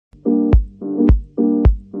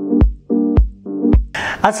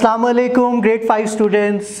अस्सलाम वालेकुम grade 5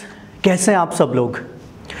 students, कैसे हैं आप सब लोग।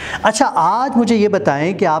 अच्छा, आज मुझे ये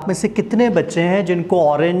बताएं कि आप में से कितने बच्चे हैं जिनको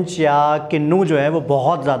ऑरेंज या किन्नू जो है वो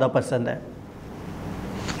बहुत ज़्यादा पसंद है।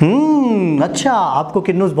 अच्छा, आपको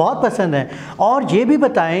किन्नूस बहुत पसंद है। और ये भी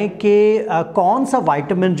बताएं कि कौन सा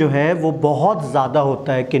विटामिन जो है वो बहुत ज़्यादा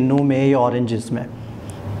होता है किन्नू में या ऑरेंजेस में।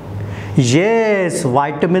 Yes,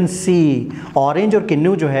 vitamin C. ऑरेंज और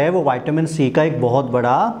किन्नू जो है वो विटामिन सी का एक बहुत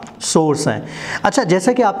बड़ा सोर्स है। अच्छा,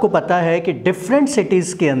 जैसा कि आपको पता है कि डिफरेंट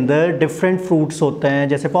सिटीज़ के अंदर डिफरेंट फ्रूट्स होते हैं।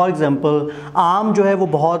 जैसे फॉर एग्जांपल आम जो है वो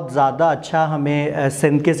बहुत ज़्यादा अच्छा हमें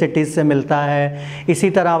सिंध के सिटीज़ से मिलता है। इसी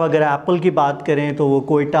तरह अगर एप्पल की बात करें तो वो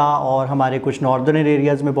कोयटा और हमारे कुछ नॉर्दर्न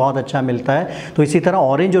एरियाज़ में बहुत अच्छा मिलता है। तो इसी तरह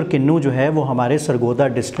ऑरेंज और किन्नू जो है वो हमारे सरगोदा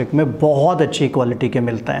डिस्ट्रिक्ट में बहुत अच्छी क्वालिटी के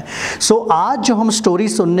मिलते हैं। सो आज जो हम स्टोरी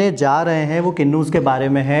सुनने जा रहे हैं वो किन्नूस के बारे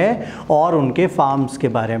में है और उनके फार्म्स के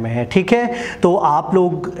बारे में है। ठीक है, तो आप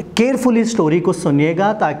लोग केयरफुली स्टोरी को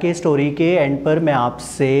सुनिएगा ताकि स्टोरी के एंड पर मैं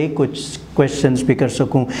आपसे कुछ क्वेश्चंस भी कर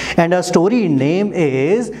सकूं। And a story name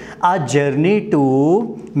is a journey to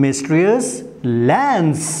mysterious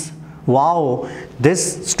lands. Wow,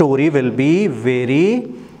 this story will be very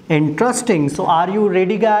interesting. So are you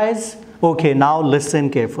ready guys? Okay, now listen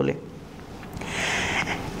carefully.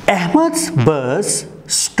 Ahmed's bus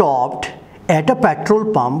stopped at a petrol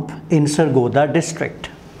pump in Sargodha district.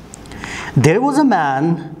 There was a man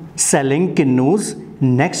selling kinnus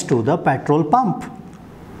next to the petrol pump.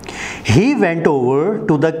 He went over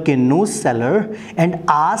to the kinnu seller and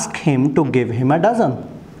asked him to give him a dozen.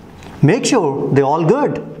 Make sure they're all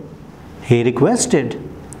good, he requested.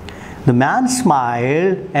 The man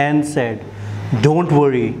smiled and said, "Don't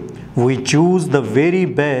worry, we choose the very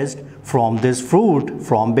best from this fruit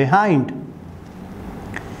from behind."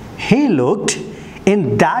 He looked in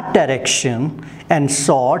that direction and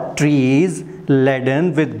saw trees laden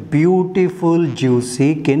with beautiful juicy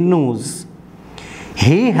kinnus.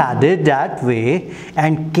 He headed that way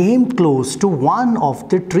and came close to one of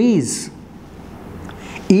the trees.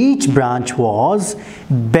 Each branch was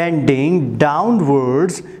bending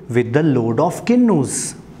downwards with the load of kinnus.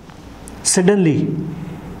 Suddenly,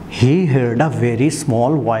 he heard a very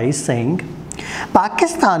small voice saying,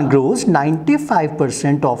 "Pakistan grows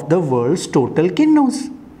 95% of the world's total kinnus.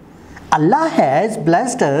 Allah has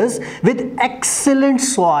blessed us with excellent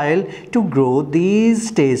soil to grow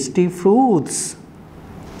these tasty fruits.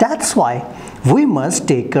 That's why we must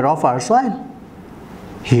take care of our soil."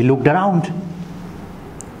 He looked around.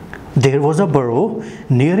 There was a burrow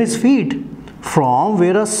near his feet from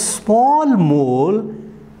where a small mole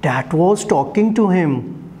that was talking to him.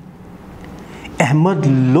 Ahmed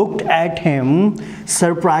looked at him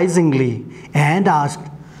surprisingly and asked,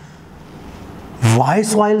 "Why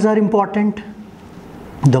soils are important?"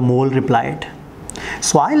 The mole replied,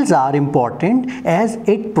 "Soils are important as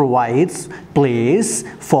it provides place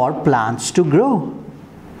for plants to grow.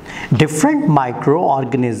 Different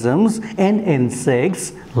microorganisms and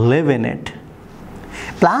insects live in it.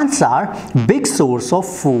 Plants are big source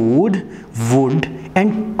of food, wood,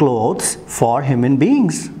 and clothes for human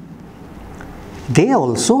beings. They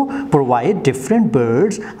also provide different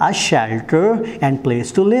birds a shelter and place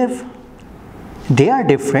to live. There are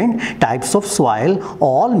different types of soil,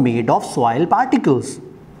 all made of soil particles."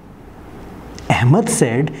 Ahmed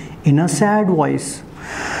said in a sad voice,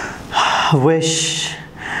 "Wish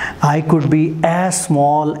I could be as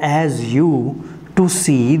small as you to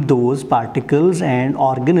see those particles and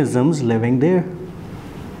organisms living there."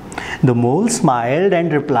 The mole smiled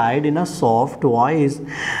and replied in a soft voice,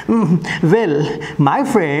 "Well, my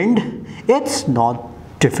friend, it's not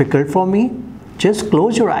difficult for me. Just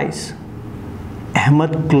close your eyes."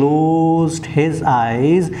 Ahmed closed his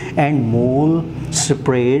eyes and mole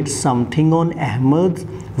sprayed something on Ahmed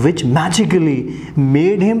which magically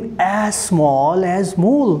made him as small as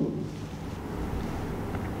mole.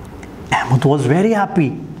 Ahmed was very happy.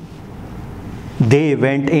 They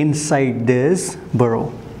went inside this burrow.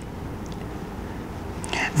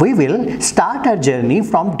 "We will start our journey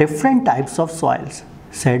from different types of soils,"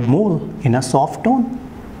 said Mole in a soft tone.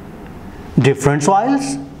 "Different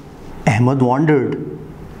soils?" Ahmed wondered.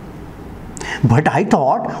 "But I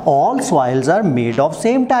thought all soils are made of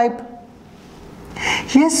same type."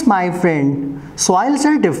 "Yes, my friend, soils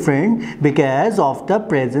are different because of the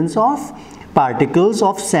presence of particles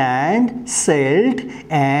of sand, silt,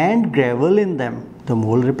 and gravel in them," the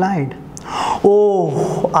mole replied.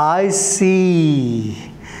 "Oh, I see.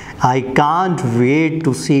 I can't wait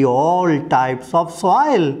to see all types of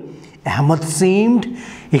soil." Ahmed seemed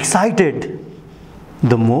excited.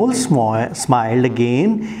 The mole smiled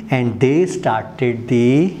again and they started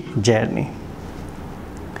the journey.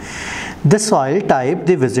 The soil type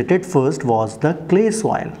they visited first was the clay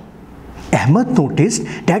soil. Ahmed noticed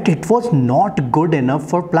that it was not good enough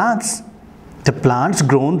for plants. The plants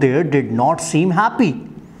grown there did not seem happy.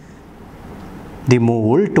 The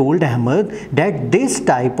mole told Ahmed that this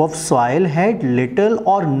type of soil had little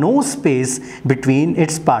or no space between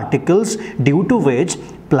its particles, due to which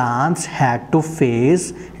plants had to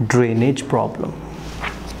face drainage problem.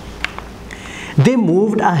 They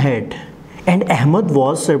moved ahead, and Ahmed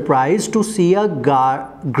was surprised to see a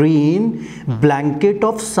green blanket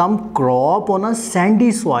of some crop on a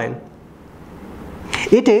sandy soil.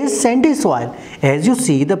 It is sandy soil. As you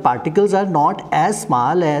see, the particles are not as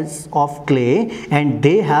small as of clay, and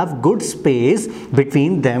they have good space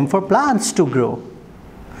between them for plants to grow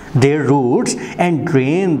their roots and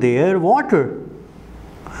drain their water.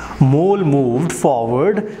 Mole moved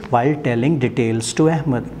forward while telling details to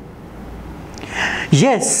Ahmed.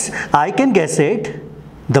 Yes, I can guess it.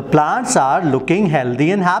 The plants are looking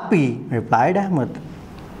healthy and happy, replied Ahmed.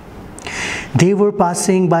 They were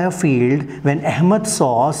passing by a field when Ahmed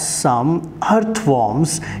saw some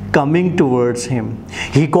earthworms coming towards him.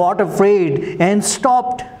 He got afraid and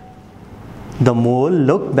stopped. The mole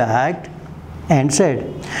looked back and said,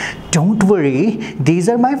 "Don't worry, these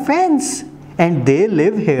are my friends, and they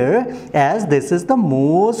live here as this is the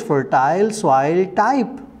most fertile soil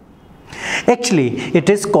type. Actually, it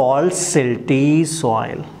is called silty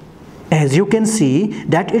soil. As you can see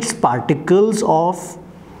that its particles are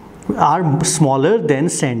smaller than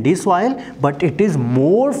sandy soil, but it is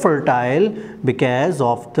more fertile because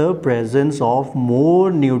of the presence of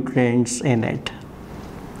more nutrients in it.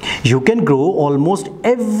 You can grow almost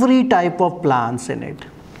every type of plants in it."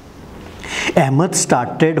 Ahmed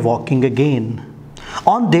started walking again.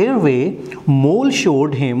 On their way, Mole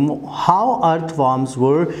showed him how earthworms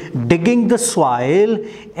were digging the soil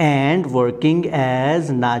and working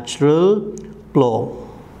as natural plow,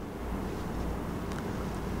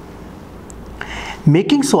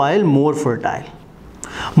 making soil more fertile.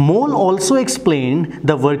 Mole also explained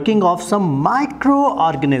the working of some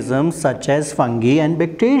microorganisms such as fungi and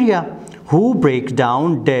bacteria who break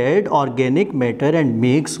down dead organic matter and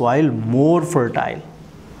make soil more fertile.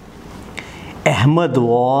 Ahmed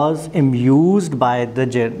was amused by the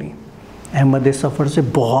journey. Ahmad इस सफ़र से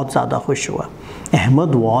बहुत ज़्यादा खुश हुआ.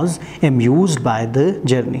 Ahmed was amused by the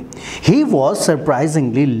journey. He was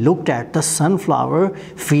surprisingly looked at the sunflower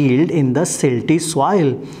field in the silty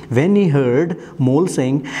soil when he heard Mole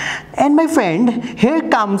saying, "And my friend, here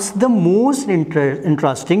comes the most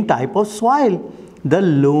interesting type of soil, the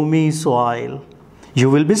loamy soil.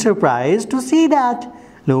 You will be surprised to see that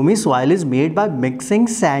loamy soil is made by mixing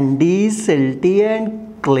sandy, silty and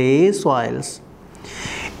clay soils.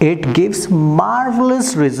 It gives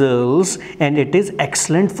marvelous results and it is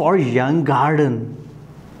excellent for young garden."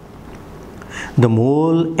 The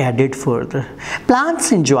mole added further,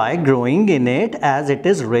 "Plants enjoy growing in it as it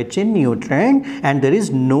is rich in nutrient and there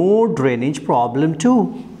is no drainage problem too."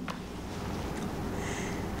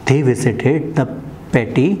 They visited the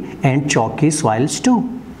petty and chalky soils too.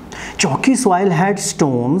 Chalky soil had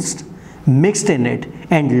stones mixed in it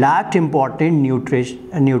and lacked important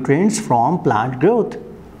nutrients from plant growth.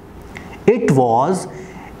 It was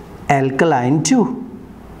alkaline too.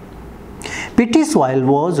 Peaty soil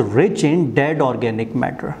was rich in dead organic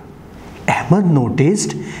matter. Ahmed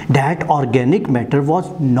noticed that organic matter was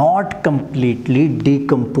not completely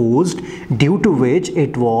decomposed, due to which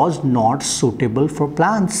it was not suitable for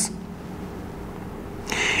plants.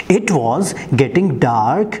 It was getting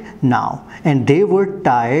dark now and they were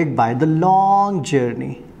tired by the long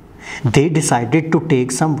journey. They decided to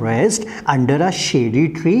take some rest under a shady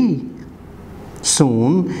tree.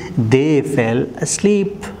 Soon they fell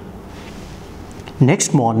asleep.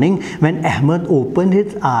 Next morning, when Ahmed opened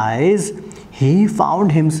his eyes, he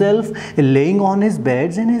found himself laying on his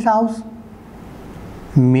bed in his house.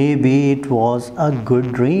 Maybe it was a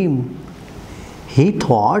good dream, he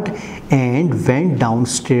thought, and went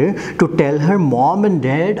downstairs to tell her mom and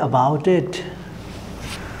dad about it.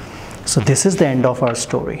 So this is the end of our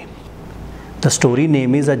story. The story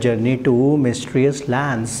name is A Journey to Mysterious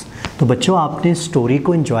Lands. तो बच्चों, आपने story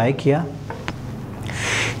को enjoy किया?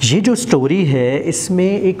 ये जो story है,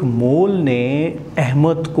 इसमें एक मोल ने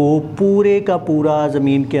अहमद को पूरे का पूरा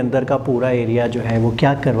ज़मीन के अंदर का पूरा एरिया जो है वो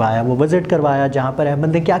क्या करवाया, वो विज़िट करवाया, जहाँ पर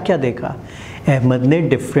अहमद ने क्या क्या देखा. अहमद ने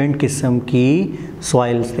डिफरेंट किस्म की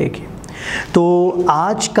सॉइल्स देखी. तो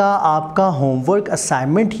आज का आपका होमवर्क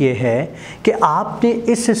असाइनमेंट ये है कि आपने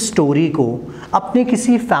इस स्टोरी को अपने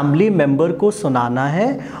किसी फैमिली मेम्बर को सुनाना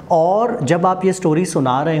है, और जब आप ये स्टोरी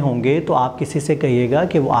सुना रहे होंगे तो आप किसी से कहिएगा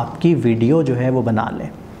कि वो आपकी वीडियो जो है वो बना लें.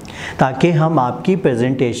 ताकि हम आपकी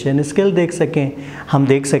प्रेजेंटेशन स्किल देख सकें, हम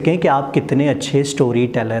देख सकें कि आप कितने अच्छे स्टोरी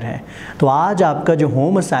टेलर हैं। तो आज आपका जो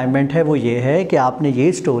होम असाइनमेंट है वो ये है कि आपने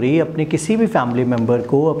ये स्टोरी अपने किसी भी फैमिली मेम्बर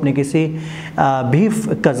को, अपने किसी भी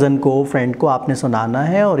कज़न को, फ्रेंड को आपने सुनाना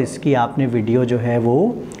है और इसकी आपने वीडियो जो है वो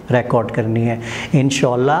रिकॉर्ड करनी है।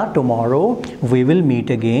 इंशाल्लाह tomorrow we will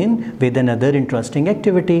meet again with another interesting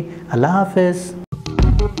activity. अल्लाह हाफिज़।